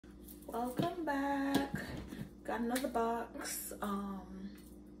Welcome back. Got another box. I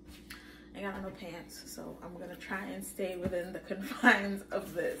got no pants, so I'm gonna try and stay within the confines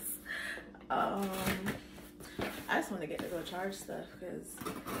of this. I just want to get to go charge stuff because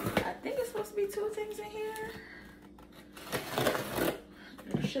I think it's supposed to be 2 things in here.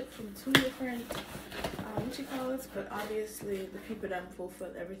 They're shipped from 2 different but obviously the people that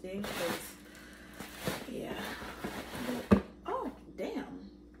fulfilled everything because yeah. Oh damn.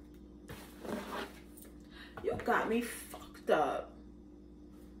 You got me fucked up.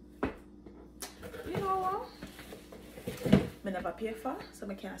 You know what? I never pay for, so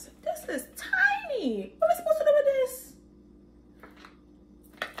I can't say, this is tiny. What am I supposed to do with this?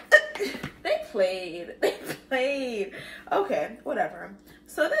 They played. Okay, whatever.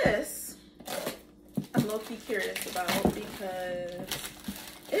 So this, I'm low-key curious about because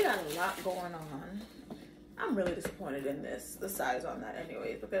it got a lot going on. I'm really disappointed in this, the size on that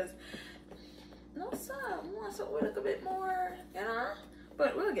anyways, because no sir, I want something with a bit more, you know?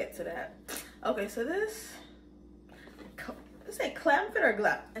 But we'll get to that. Okay, so this say clam fit or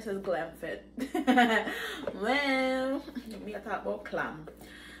glam? It says glam fit. Well, me I talk about clam.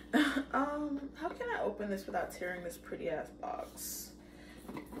 How can I open this without tearing this pretty ass box?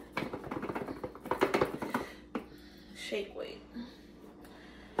 Shake weight.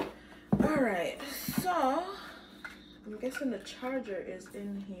 All right, so I'm guessing the charger is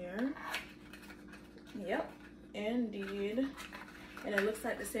in here. Yep, indeed. And it looks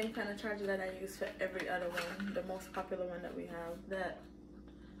like the same kind of charger that I use for every other one, the most popular one that we have,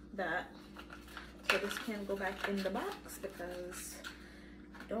 that. So this can go back in the box because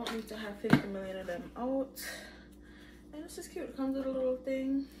I don't need to have 50 million of them out. And this is cute, it comes with a little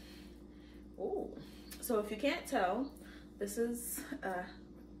thing. Ooh, so if you can't tell, this is a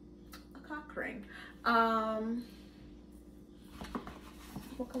cock ring.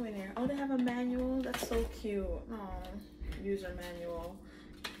 What come in here? Oh, they have a manual. That's so cute. Oh, user manual.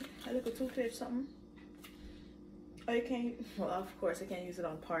 I look a 2-page something. Oh, you can't. Well, of course, I can't use it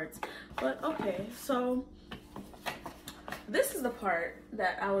on parts. But okay, so this is the part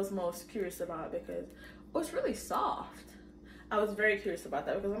that I was most curious about because it's really soft. I was very curious about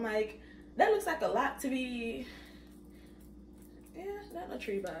that because I'm like, that looks like a lot to be. Yeah, not a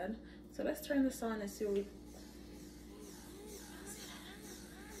tree bud. So let's turn this on and see what we.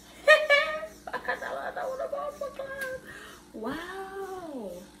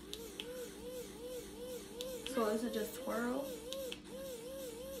 Wow. So is it just twirl?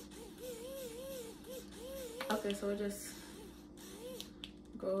 Okay, so it just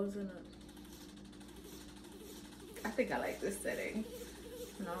goes in a. I think I like this setting.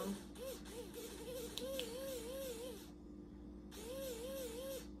 No.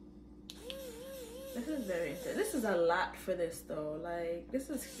 This is very interesting. This is a lot for this though. Like, this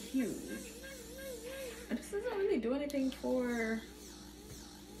is huge. And this doesn't really do anything for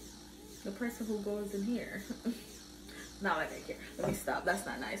the person who goes in here. Not like I care. Let me stop. That's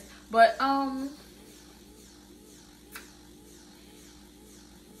not nice. But let me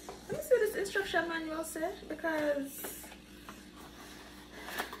see what this instruction manual said, because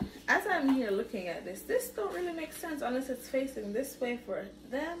as I'm here looking at this don't really make sense unless it's facing this way for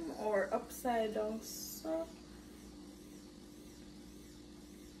them or upside down. So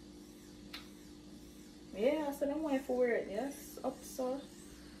yeah, so them way for it, yes, up so,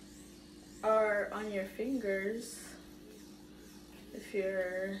 or on your fingers if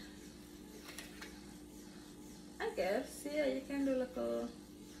you're, I guess, yeah, you can do like a,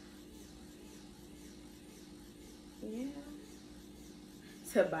 yeah,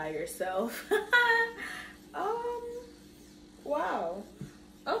 to by yourself. Wow,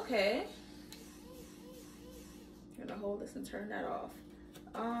 okay, I'm gonna hold this and turn that off.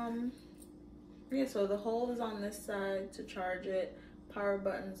 Yeah, so the hole is on this side to charge it, power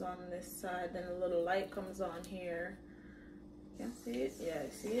button's on this side, then a little light comes on here. Can't see it? Yeah, I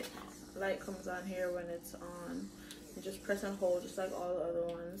see it. Light comes on here when it's on. You just press and hold just like all the other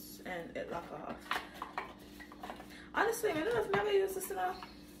ones and it lock off. Honestly, I don't know if I've never used this enough.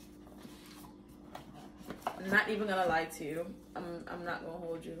 I'm not even gonna lie to you. I'm not gonna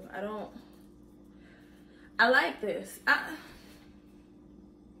hold you. I like this.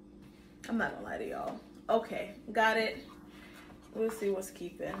 I'm not gonna lie to y'all. Okay, got it. We'll see what's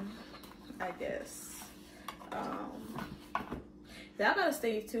keeping, I guess. Y'all gotta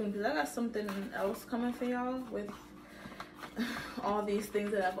stay tuned because I got something else coming for y'all with all these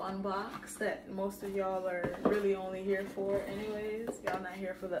things that I've unboxed that most of y'all are really only here for anyways. Y'all not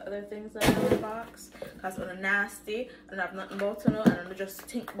here for the other things that I unboxed because they're nasty and I have nothing about to know and I just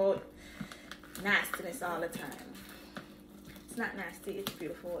think about nastiness all the time. It's not nasty, it's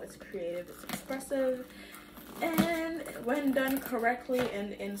beautiful, it's creative, it's expressive, and when done correctly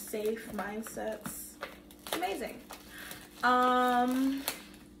and in safe mindsets, it's amazing. And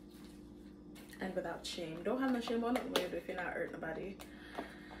without shame. Don't have no shame about nothing weird if you're not hurting nobody.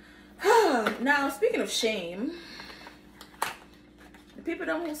 Now, speaking of shame, the people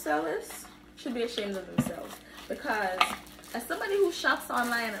who sell this should be ashamed of themselves, because as somebody who shops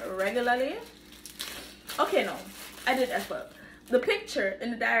online regularly, okay, no, I did F up. The picture in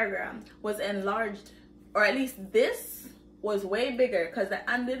the diagram was enlarged, or at least this was way bigger, because the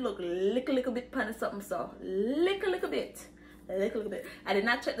hand did look little bit pan something, so little bit. I did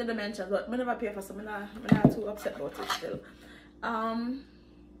not check the dimensions, but I never pay for some. I'm not too upset about it still.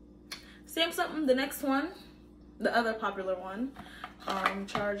 Same something, the next one, the other popular one,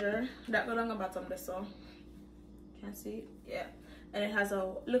 charger that go down the bottom there, so can't see it, yeah, and it has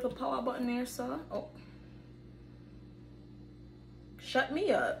a little power button there, so oh, shut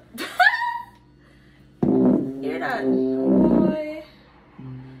me up. Hear that, boy?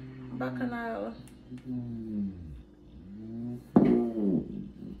 Bacchanal.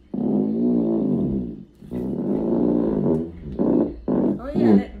 Oh yeah,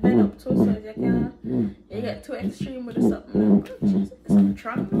 and it bend up too, so you can, you get too extreme with something. Oh, Jesus, it's a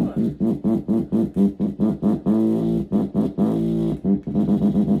trunk door.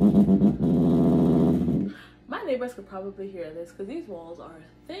 My neighbors could probably hear this because these walls are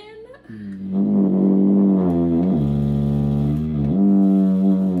thin.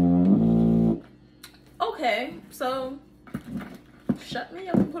 Okay, so shut me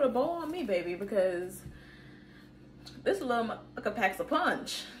up and put a bow on me, baby, because this little motherfucker packs a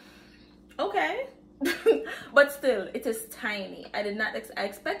punch. Okay. But still, it is tiny. I did not I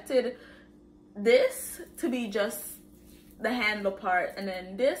expected this to be just the handle part, and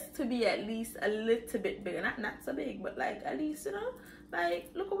then this to be at least a little bit bigger. Not so big, but like at least, you know,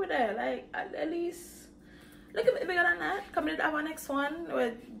 like look over there, like at least look a bit bigger than that. Coming to our next one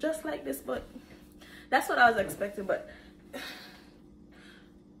with just like this, but that's what I was expecting.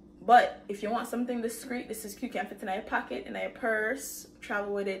 But if you want something discreet, this is cute. Can fit in your pocket, in your purse,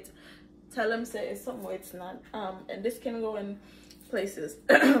 travel with it. Tell them say it's something where it's not. And this can go in places.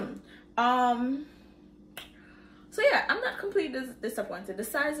 So yeah, I'm not completely disappointed. The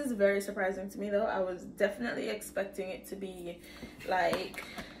size is very surprising to me though. I was definitely expecting it to be like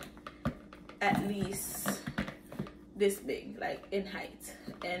at least this big, like in height,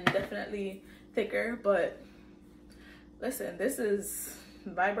 and definitely thicker. But listen, this is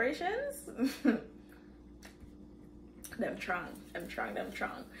vibrations. them strong,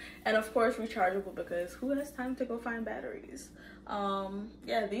 and of course rechargeable, because who has time to go find batteries?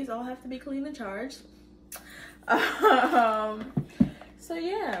 Yeah, these all have to be clean and charged. So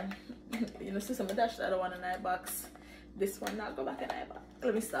yeah, you know, see some of that I don't want an iBox. This one not go back in iBox.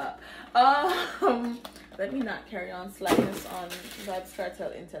 Let me stop. Let me not carry on sliding on Vibes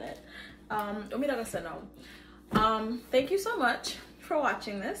Cartel internet. Let me not say no. Thank you so much for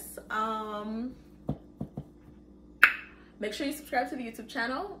watching this. Make sure you subscribe to the YouTube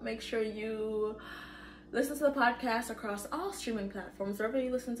channel. Make sure you listen to the podcast across all streaming platforms. Wherever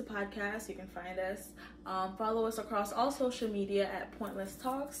you listen to podcasts, you can find us. Follow us across all social media at Pointless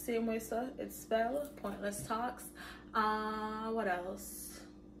Talks. Same way, so it's spelled Pointless Talks. What else?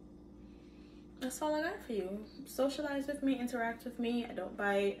 That's all I got for you. Socialize with me, interact with me. I don't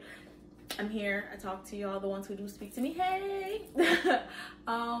bite. I'm here. I talk to y'all, the ones who do speak to me. Hey.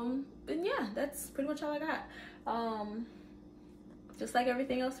 And yeah, that's pretty much all I got. Just like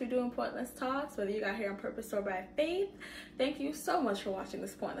everything else we do in Pointless Talks, whether you got here on purpose or by faith, thank you so much for watching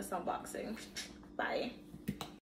this Pointless unboxing. Bye.